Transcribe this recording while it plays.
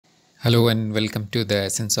Hello and welcome to the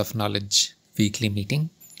Essence of Knowledge weekly meeting.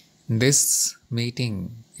 This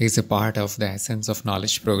meeting is a part of the Essence of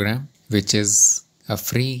Knowledge program, which is a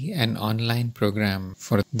free and online program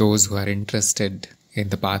for those who are interested in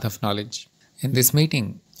the path of knowledge. In this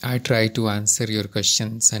meeting, I try to answer your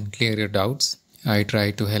questions and clear your doubts. I try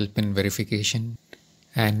to help in verification,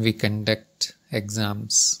 and we conduct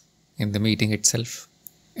exams in the meeting itself.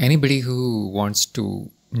 Anybody who wants to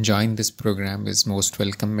join this program is most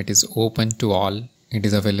welcome. It is open to all. It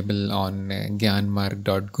is available on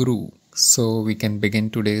gyanmarg.guru. So we can begin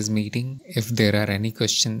today's meeting. If there are any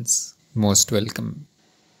questions, most welcome.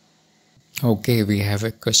 Okay, we have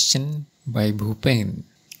a question by Bhupen.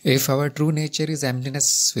 If our true nature is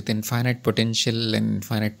emptiness with infinite potential and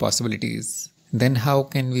infinite possibilities, then how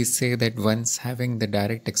can we say that once having the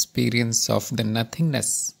direct experience of the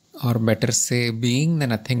nothingness, or better say being the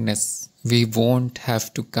nothingness, we won't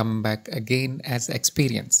have to come back again as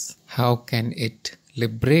experience? How can it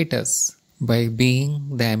liberate us by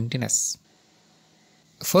being the emptiness?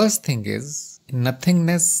 First thing is,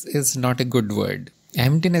 nothingness is not a good word.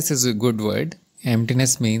 Emptiness is a good word.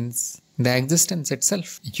 Emptiness means the existence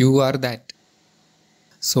itself. You are that.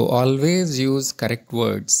 So always use correct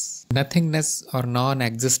words. Nothingness or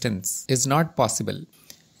non-existence is not possible.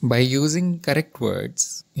 By using correct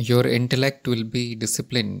words, your intellect will be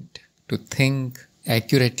disciplined to think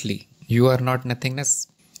accurately. You are not nothingness.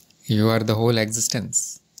 You are the whole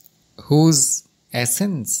existence, whose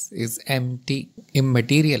essence is empty,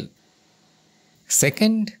 immaterial.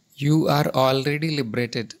 Second, you are already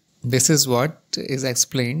liberated. This is what is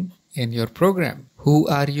explained in your program. Who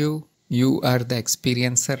are you? You are the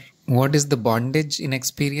experiencer. What is the bondage in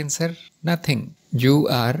experiencer? Nothing. You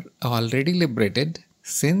are already liberated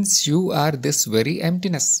since you are this very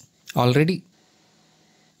emptiness already.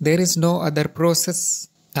 There is no other process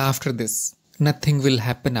after this. Nothing will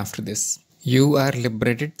happen after this. You are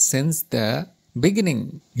liberated since the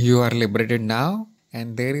beginning. You are liberated now,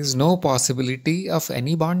 and there is no possibility of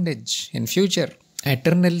any bondage in future.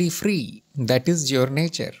 Eternally free. That is your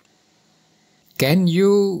nature. Can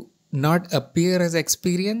you not appear as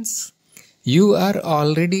experience? You are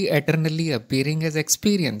already eternally appearing as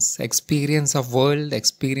experience. Experience of world,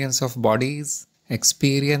 experience of bodies,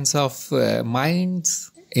 experience of minds.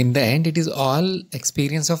 In the end, it is all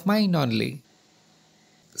experience of mind only.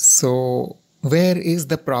 So, where is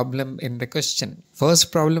the problem in the question?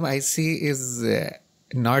 First problem I see is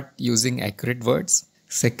not using accurate words.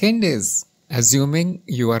 Second is assuming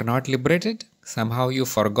you are not liberated. Somehow you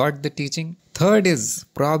forgot the teaching. Third is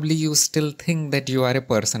probably you still think that you are a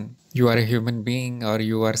person. You are a human being, or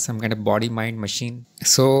you are some kind of body-mind machine.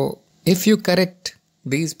 So, if you correct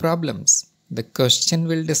these problems, the question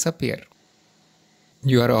will disappear.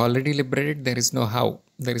 You are already liberated. There is no how.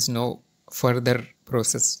 There is no further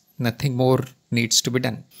process. Nothing more needs to be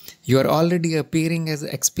done. You are already appearing as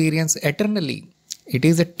experience eternally. It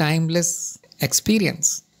is a timeless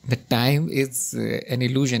experience. The time is an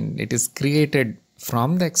illusion. It is created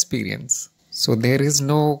from the experience. So there is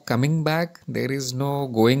no coming back. There is no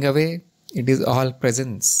going away. It is all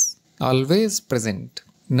presence. Always present.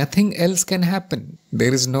 Nothing else can happen.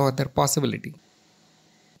 There is no other possibility.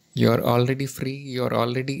 You are already free. You are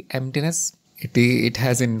already emptiness. It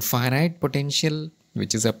has infinite potential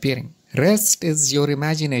which is appearing. Rest is your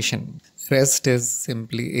imagination. Rest is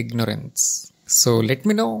simply ignorance. So let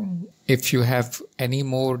me know if you have any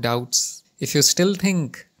more doubts. If you still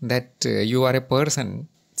think that you are a person,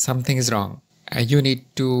 something is wrong. You need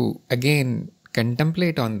to again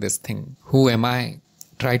contemplate on this thing. Who am I?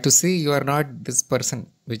 Try to see you are not this person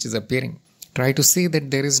which is appearing. Try to see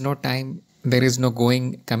that there is no time, there is no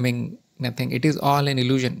going, coming, nothing. It is all an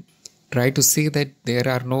illusion. Try to see that there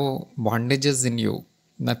are no bondages in you.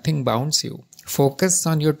 Nothing bounds you. Focus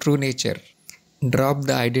on your true nature. Drop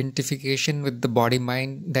the identification with the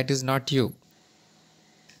body-mind. That is not you.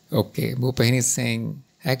 Okay, Bhupen is saying,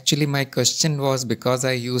 actually my question was because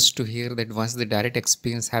I used to hear that once the direct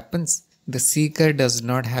experience happens, the seeker does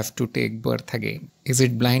not have to take birth again. Is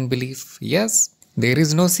it blind belief? Yes. There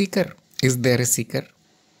is no seeker. Is there a seeker?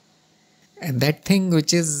 And that thing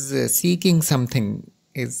which is seeking something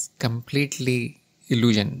is completely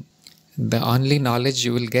illusion. The only knowledge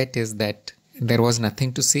you will get is that there was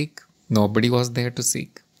nothing to seek. Nobody was there to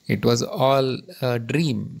seek. It was all a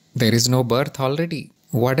dream. There is no birth already.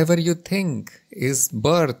 Whatever you think is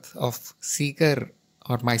birth of seeker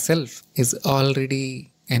or myself is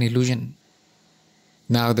already an illusion.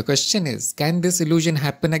 Now the question is, can this illusion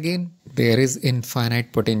happen again? There is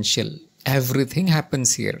infinite potential. Everything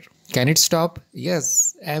happens here. Can it stop?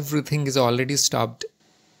 Yes, everything is already stopped.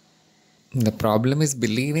 The problem is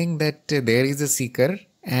believing that there is a seeker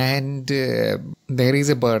and there is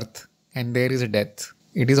a birth and there is a death.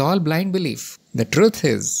 It is all blind belief. The truth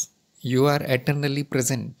is, you are eternally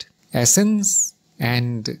present. Essence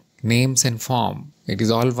and names and form, it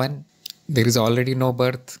is all one. There is already no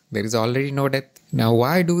birth, there is already no death. Now,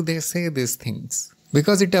 why do they say these things?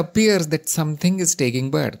 Because it appears that something is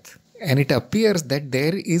taking birth, and it appears that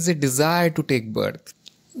there is a desire to take birth.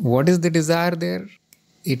 What is the desire there?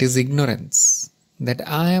 It is ignorance, that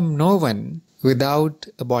I am no one without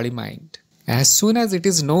a body-mind. As soon as it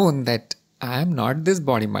is known that I am not this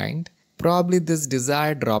body-mind, probably this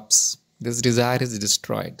desire drops, this desire is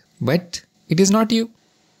destroyed. But it is not you.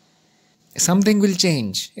 Something will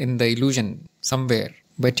change in the illusion somewhere,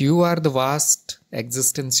 but you are the vast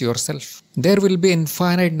existence yourself. There will be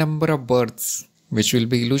infinite number of births, which will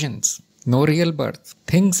be illusions. No real birth.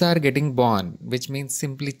 Things are getting born, which means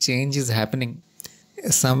simply change is happening.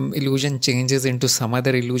 Some illusion changes into some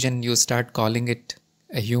other illusion, you start calling it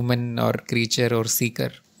a human or creature or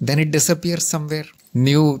seeker. Then it disappears somewhere.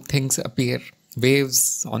 New things appear,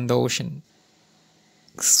 waves on the ocean.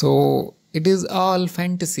 So it is all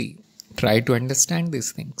fantasy. Try to understand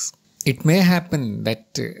these things. It may happen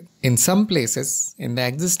that in some places in the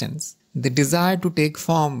existence, the desire to take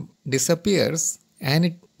form disappears and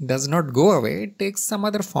it does not go away, it takes some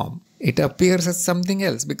other form. It appears as something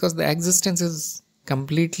else because the existence is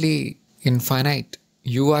completely infinite.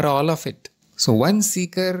 You are all of it. So one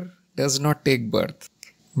seeker does not take birth,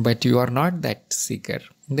 but you are not that seeker.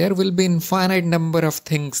 There will be infinite number of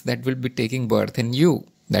things that will be taking birth in you.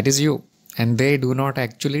 That is you. And they do not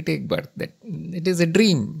actually take birth. That it is a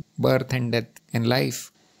dream, birth and death and life.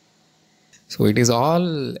 So it is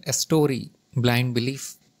all a story, blind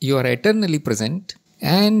belief. You are eternally present,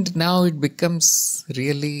 and now it becomes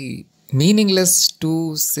really meaningless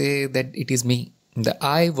to say that it is me. The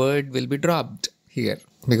I word will be dropped here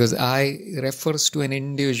because I refers to an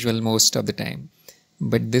individual most of the time.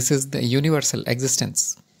 But this is the universal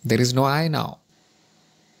existence. There is no I now.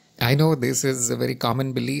 I know this is a very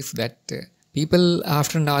common belief that people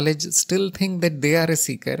after knowledge still think that they are a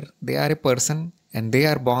seeker, they are a person, and they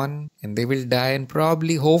are born and they will die, and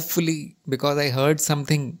probably, hopefully, because I heard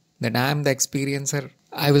something that I am the experiencer,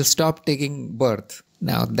 I will stop taking birth.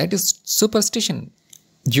 Now that is superstition.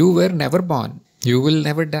 You were never born. You will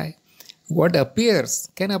never die. What appears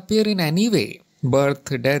can appear in any way.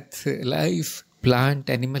 Birth, death, life, plant,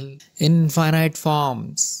 animal, infinite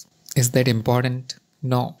forms. Is that important?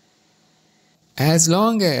 No. As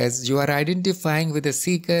long as you are identifying with a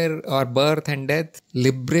seeker or birth and death,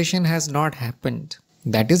 liberation has not happened.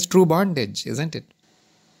 That is true bondage, isn't it?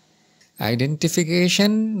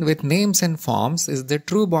 Identification with names and forms is the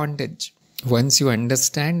true bondage. Once you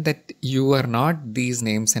understand that you are not these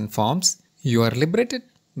names and forms, you are liberated.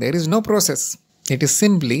 There is no process. It is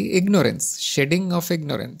simply ignorance, shedding of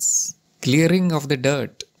ignorance, clearing of the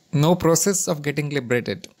dirt. No process of getting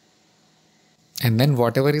liberated. And then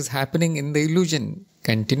whatever is happening in the illusion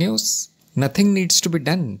continues. Nothing needs to be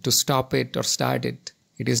done to stop it or start it.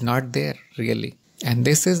 It is not there really. And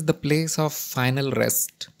this is the place of final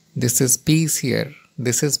rest. This is peace here.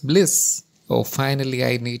 This is bliss. Oh, finally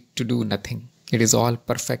I need to do nothing. It is all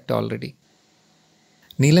perfect already.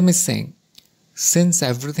 Neelam is saying, since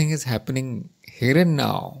everything is happening here and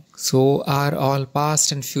now, so are all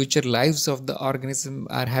past and future lives of the organism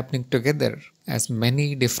are happening together as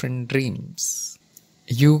many different dreams.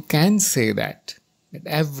 You can say that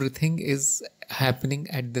everything is happening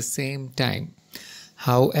at the same time.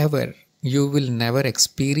 However, you will never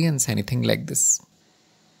experience anything like this.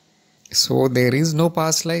 So there is no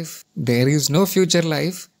past life, there is no future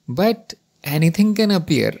life, but anything can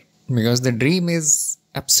appear because the dream is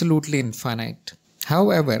absolutely infinite.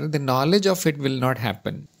 However, the knowledge of it will not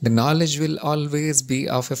happen. The knowledge will always be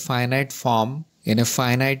of a finite form, in a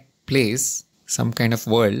finite place, some kind of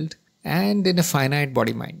world, and in a finite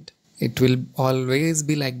body-mind. It will always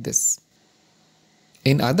be like this.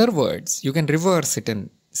 In other words, you can reverse it and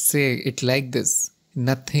say it like this.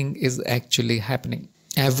 Nothing is actually happening.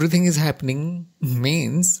 Everything is happening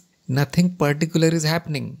means nothing particular is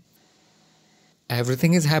happening.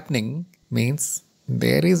 Everything is happening means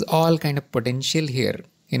there is all kind of potential here.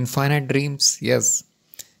 Infinite dreams, yes.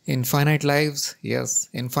 Infinite lives, yes.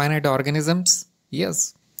 Infinite organisms,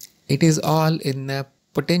 yes. It is all in a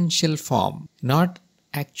potential form, not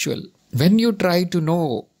actual. When you try to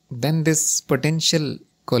know, then this potential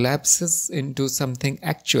collapses into something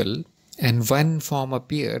actual, and one form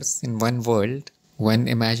appears in one world, one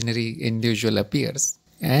imaginary individual appears,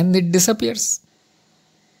 and it disappears.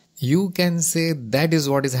 You can say that is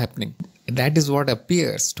what is happening. That is what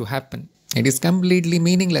appears to happen. It is completely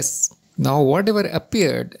meaningless. Now whatever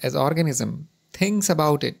appeared as organism, thinks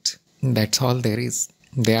about it. That's all there is.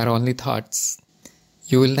 They are only thoughts.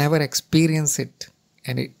 You will never experience it.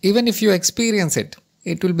 And even if you experience it,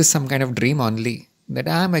 it will be some kind of dream only. That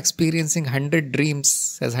I am experiencing 100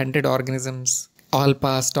 dreams as 100 organisms, all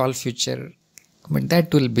past, all future. But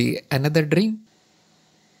that will be another dream.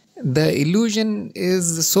 The illusion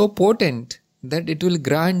is so potent that it will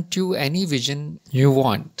grant you any vision you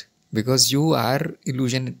want, because you are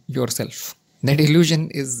illusion yourself. That illusion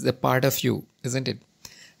is a part of you, isn't it?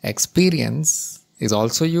 Experience is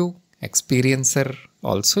also you, experiencer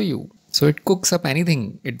also you. So it cooks up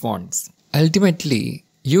anything it wants. Ultimately,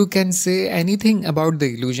 you can say anything about the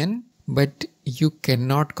illusion, but you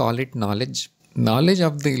cannot call it knowledge. Knowledge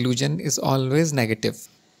of the illusion is always negative.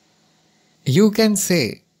 You can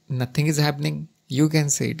say nothing is happening. You can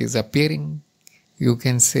say it is appearing. You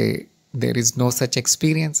can say there is no such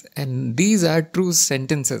experience. And these are true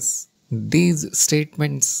sentences. These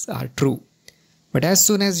statements are true. But as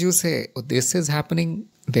soon as you say, oh, this is happening,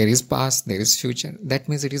 there is past, there is future, that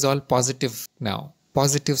means it is all positive now.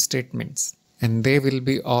 Positive statements. And they will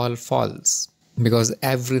be all false. Because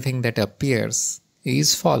everything that appears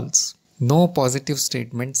is false. No positive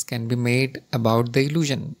statements can be made about the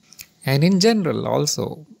illusion. And in general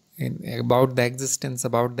also, about the existence,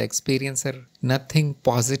 about the experiencer, nothing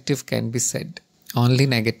positive can be said. Only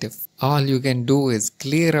negative. All you can do is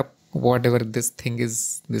clear up whatever this thing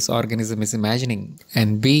is, this organism is imagining,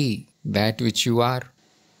 and be that which you are.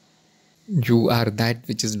 You are that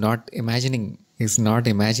which is not imagining, is not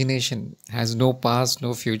imagination, has no past,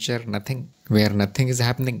 no future, nothing. Where nothing is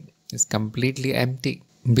happening, is completely empty.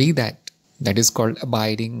 Be that. That is called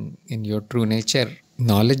abiding in your true nature.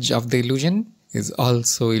 Knowledge of the illusion is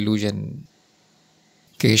also illusion.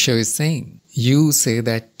 Keshav is saying, you say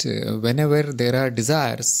that whenever there are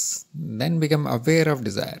desires, then become aware of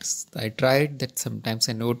desires. I tried that. Sometimes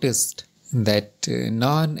I noticed that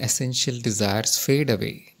non-essential desires fade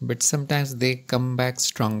away, but sometimes they come back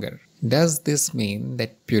stronger. Does this mean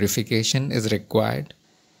that purification is required?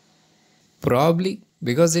 Probably,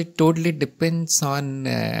 because it totally depends on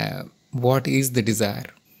what is the desire.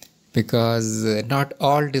 Because not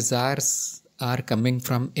all desires are coming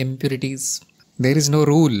from impurities. There is no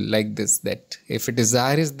rule like this, that if a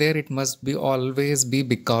desire is there, it must be always be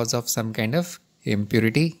because of some kind of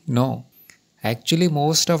impurity. No. Actually,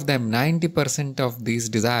 most of them, 90% of these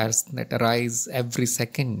desires that arise every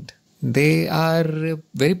second, they are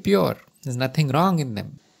very pure. There's nothing wrong in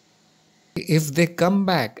them. If they come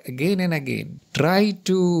back again and again, try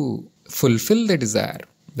to fulfill the desire.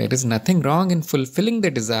 There is nothing wrong in fulfilling the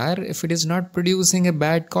desire if it is not producing a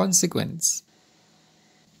bad consequence.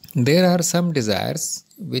 There are some desires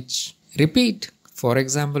which repeat. For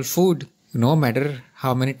example, food. No matter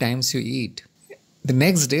how many times you eat, the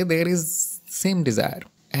next day there is same desire.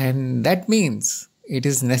 And that means it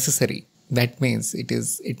is necessary. That means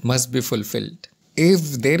it must be fulfilled. If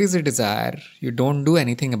there is a desire, you don't do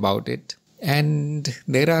anything about it, and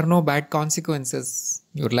there are no bad consequences,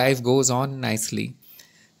 your life goes on nicely.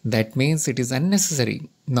 That means it is unnecessary,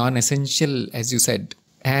 non-essential, as you said.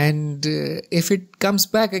 And if it comes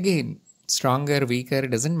back again, stronger, weaker,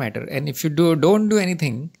 doesn't matter. And if you don't do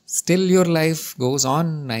anything, still your life goes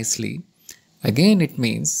on nicely. Again, it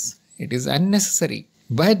means it is unnecessary.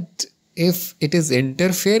 But if it is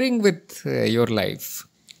interfering with your life,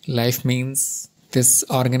 life means this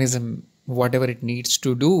organism, whatever it needs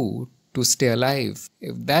to do to stay alive,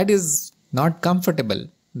 if that is not comfortable,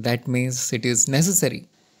 that means it is necessary.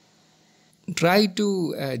 Try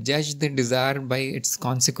to judge the desire by its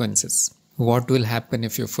consequences. What will happen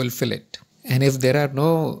if you fulfill it? And if there are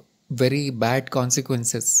no very bad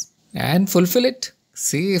consequences, and fulfill it.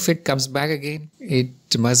 See if it comes back again.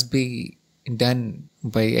 It must be done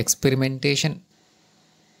by experimentation.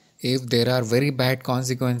 If there are very bad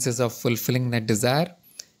consequences of fulfilling that desire,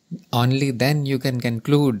 only then you can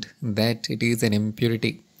conclude that it is an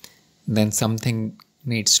impurity. Then something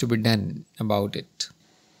needs to be done about it.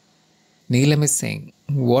 Neelam is saying,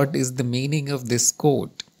 what is the meaning of this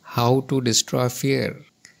quote? How to destroy fear?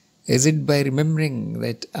 Is it by remembering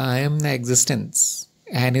that I am the existence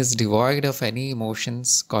and is devoid of any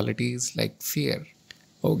emotions, qualities like fear?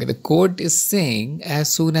 Okay, the quote is saying,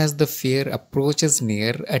 as soon as the fear approaches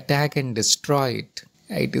near, attack and destroy it.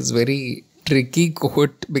 It is very tricky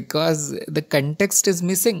quote because the context is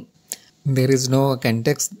missing. There is no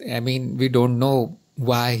context. We don't know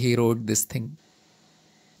why he wrote this thing.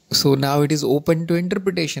 So now it is open to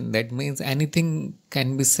interpretation. That means anything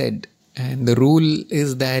can be said. And the rule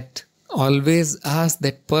is that always ask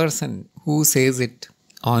that person who says it.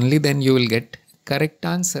 Only then you will get correct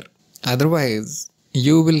answer. Otherwise,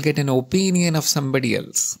 you will get an opinion of somebody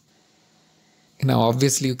else. Now,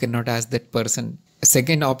 obviously, you cannot ask that person.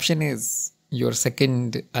 Second option is, your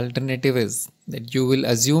second alternative is that you will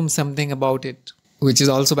assume something about it, which is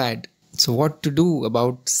also bad. So, what to do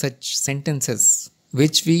about such sentences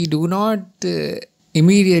which we do not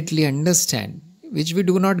immediately understand, which we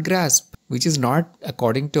do not grasp, which is not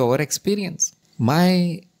according to our experience?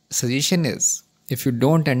 My suggestion is, if you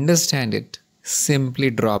don't understand it, simply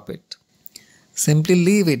drop it. Simply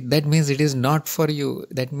leave it. That means it is not for you.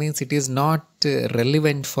 That means it is not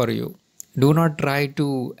relevant for you. Do not try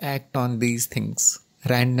to act on these things.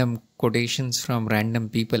 Random quotations from random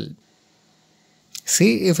people.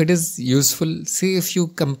 See if it is useful. See if you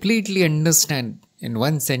completely understand in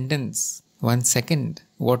one sentence, 1 second,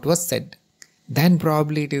 what was said. Then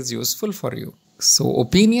probably it is useful for you. So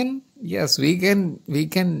opinion, yes, we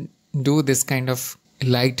can do this kind of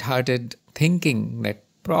light-hearted thinking that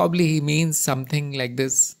probably he means something like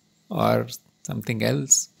this or something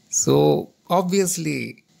else. So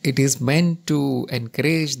obviously it is meant to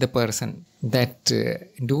encourage the person that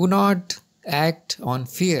do not act on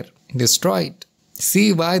fear, destroy it.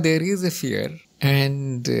 See why there is a fear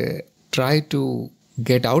and try to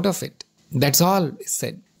get out of it. That's all is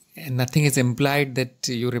said. And nothing is implied that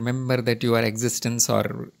you remember that you are existence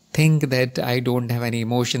or think that I don't have any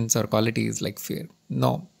emotions or qualities like fear.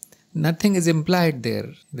 No, nothing is implied there.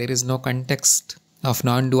 There is no context of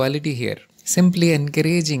non-duality here. Simply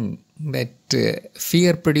encouraging that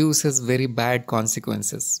fear produces very bad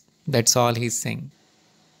consequences. That's all he's saying.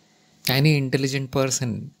 Any intelligent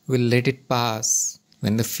person will let it pass.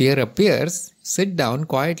 When the fear appears, sit down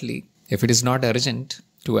quietly, if it is not urgent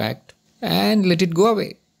to act, and let it go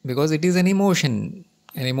away. Because it is an emotion.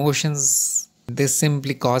 And emotions, they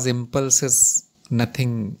simply cause impulses.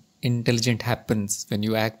 Nothing intelligent happens when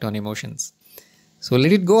you act on emotions. So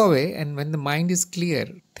let it go away, and when the mind is clear,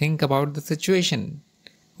 think about the situation.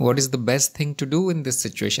 What is the best thing to do in this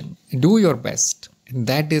situation? Do your best. And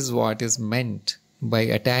that is what is meant by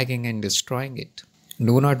attacking and destroying it.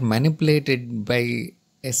 Do not manipulate it by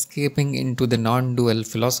escaping into the non-dual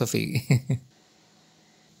philosophy.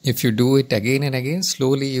 If you do it again and again,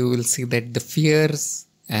 slowly you will see that the fears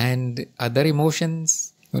and other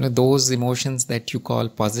emotions, those emotions that you call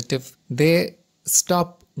positive, they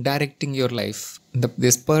stop directing your life.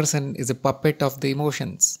 This person is a puppet of the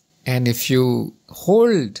emotions. And if you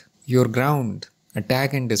hold your ground,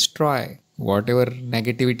 attack and destroy whatever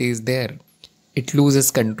negativity is there, it loses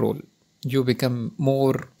control. You become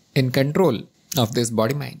more in control of this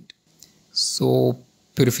body-mind. So,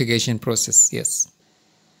 purification process, yes.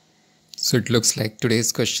 So it looks like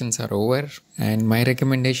today's questions are over, and my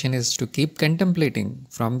recommendation is to keep contemplating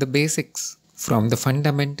from the basics, from the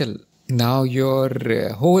fundamental. Now your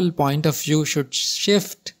whole point of view should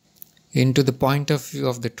shift into the point of view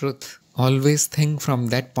of the truth. Always think from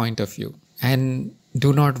that point of view, and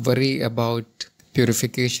do not worry about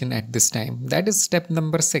purification at this time. That is step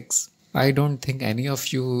number 6. I don't think any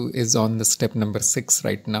of you is on the step number 6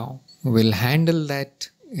 right now. We'll handle that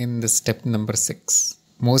in the step number 6.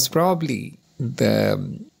 Most probably,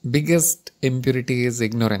 the biggest impurity is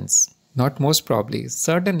ignorance. Not most probably,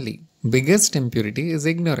 certainly. Biggest impurity is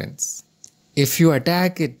ignorance. If you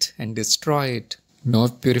attack it and destroy it, no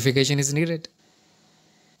purification is needed.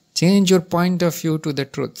 Change your point of view to the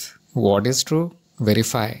truth. What is true?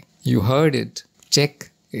 Verify. You heard it.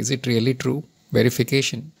 Check. Is it really true?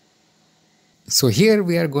 Verification. So here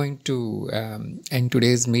we are going to end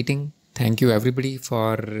today's meeting. Thank you everybody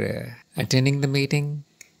for attending the meeting.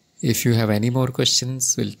 If you have any more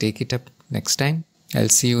questions, we'll take it up next time. I'll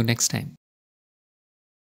see you next time.